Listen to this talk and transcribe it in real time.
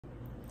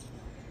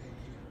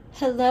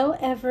Hello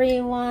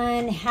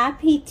everyone,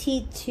 happy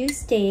Tea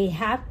Tuesday,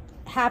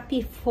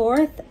 happy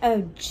 4th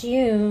of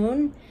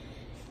June.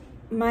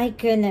 My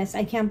goodness,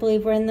 I can't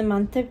believe we're in the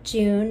month of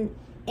June.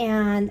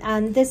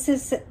 And this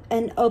is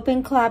an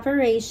open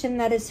collaboration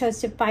that is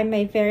hosted by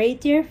my very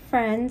dear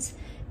friends,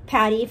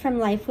 Patty from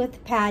Life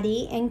with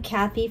Patty and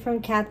Kathy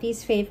from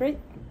Kathy's Favorite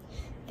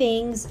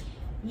Things.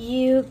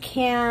 You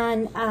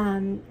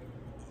can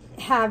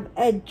have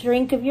a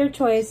drink of your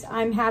choice.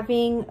 I'm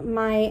having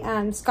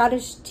my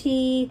Scottish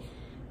tea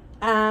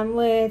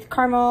with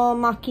caramel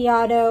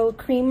macchiato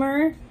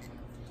creamer,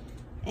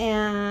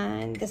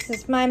 and this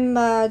is my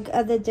mug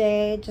of the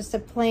day, just a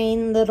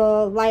plain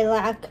little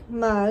lilac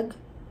mug.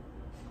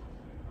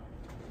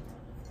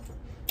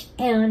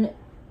 And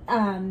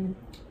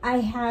I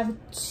have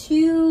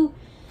two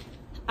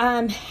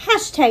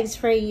hashtags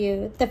for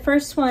you. The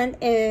first one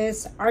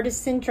is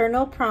Artisan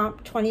Journal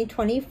Prompt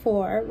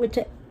 2024,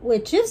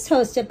 which is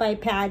hosted by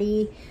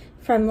Patty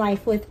from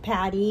Life with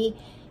Patty.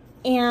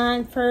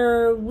 And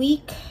for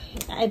week,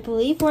 I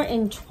believe we're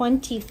in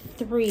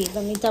 23.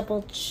 Let me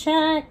double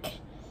check.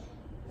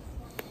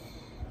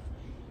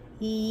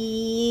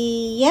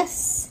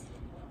 Yes.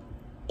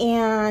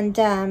 And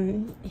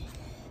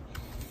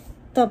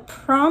the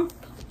prompt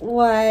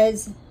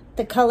was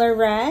the color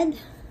red.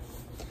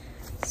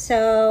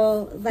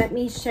 So let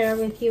me share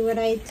with you what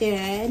I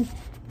did.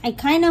 I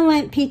kind of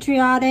went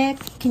patriotic.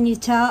 Can you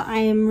tell I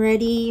am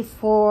ready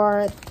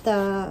for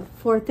the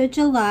 4th of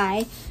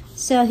July?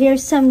 So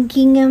here's some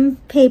gingham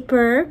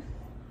paper.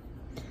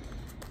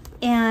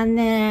 And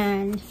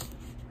then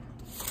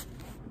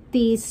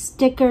these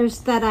stickers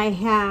that I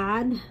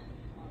had.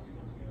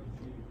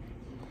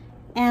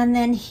 And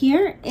then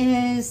here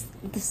is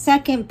the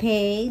second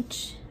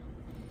page.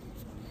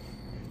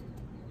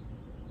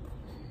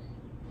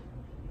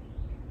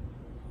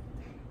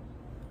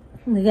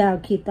 Look how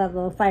cute that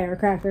little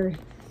firecracker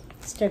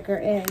sticker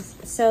is.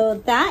 So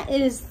that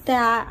is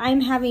that.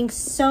 I'm having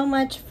so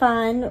much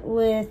fun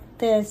with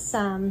this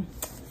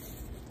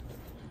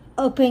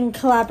open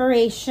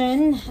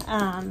collaboration.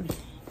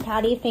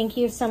 Patty, thank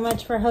you so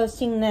much for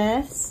hosting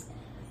this.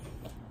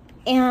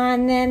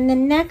 And then the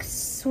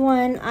next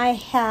one I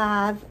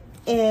have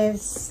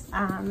is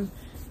Come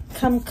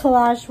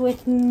Collage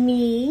with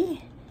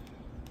Me.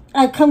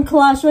 Come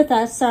Collage with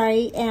Us,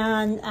 sorry.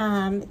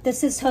 And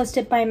this is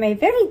hosted by my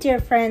very dear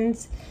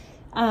friends,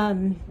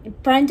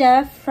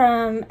 Brenda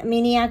from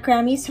Maniac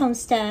Grammy's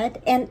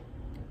Homestead and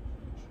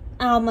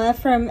Alma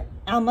from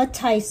Alma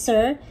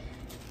Tyser.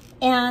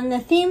 And the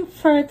theme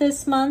for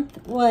this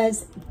month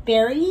was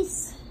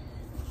berries.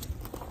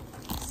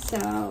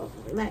 So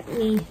let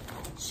me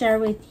share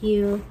with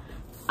you.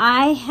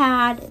 I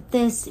had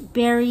this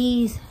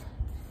berries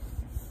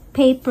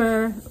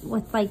paper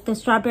with like the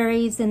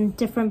strawberries and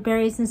different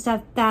berries and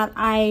stuff that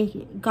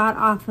I got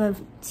off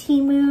of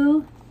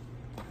Temu.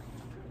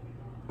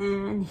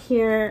 And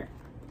here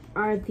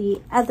are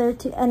the other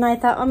two. And I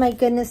thought, oh my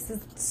goodness, this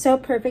is so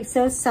perfect,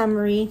 so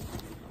summery.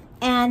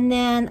 And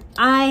then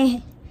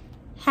I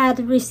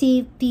had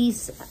received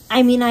these,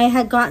 I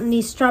had gotten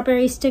these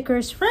strawberry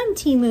stickers from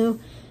Temu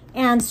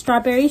and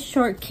strawberry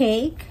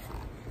shortcake.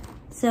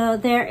 So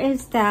there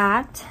is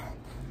that.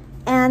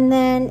 And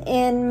then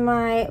in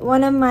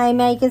one of my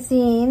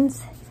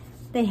magazines,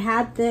 they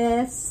had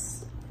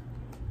this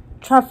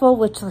truffle,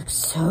 which looks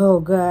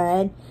so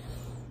good.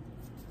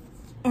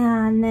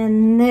 And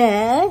then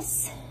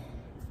this.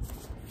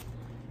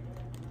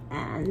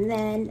 And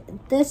then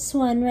this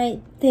one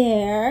right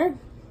there.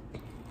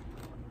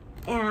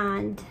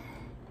 And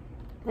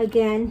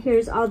again,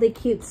 here's all the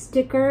cute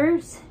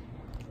stickers.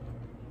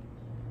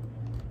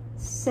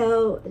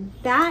 So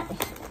that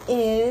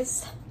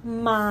is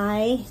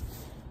my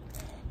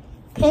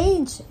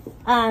page.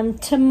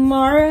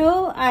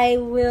 Tomorrow I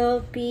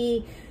will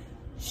be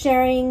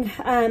sharing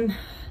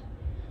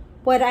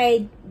what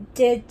I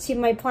did to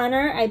my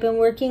planner. I've been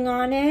working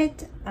on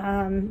it.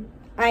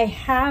 I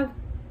have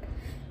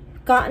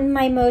gotten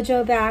my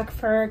mojo back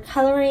for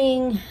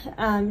coloring,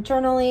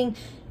 journaling.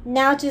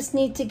 Now just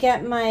need to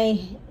get my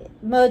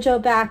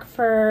mojo back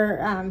for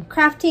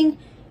crafting,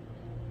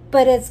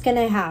 but it's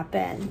gonna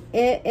happen.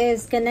 It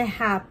is gonna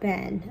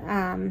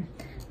happen.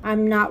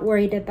 I'm not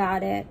worried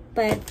about it.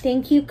 But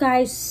thank you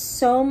guys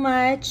so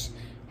much.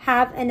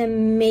 Have an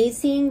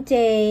amazing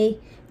day.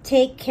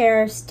 Take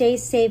care. Stay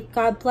safe.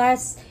 God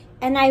bless.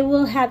 And I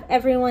will have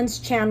everyone's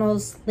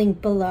channels linked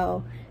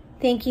below.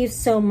 Thank you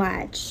so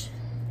much.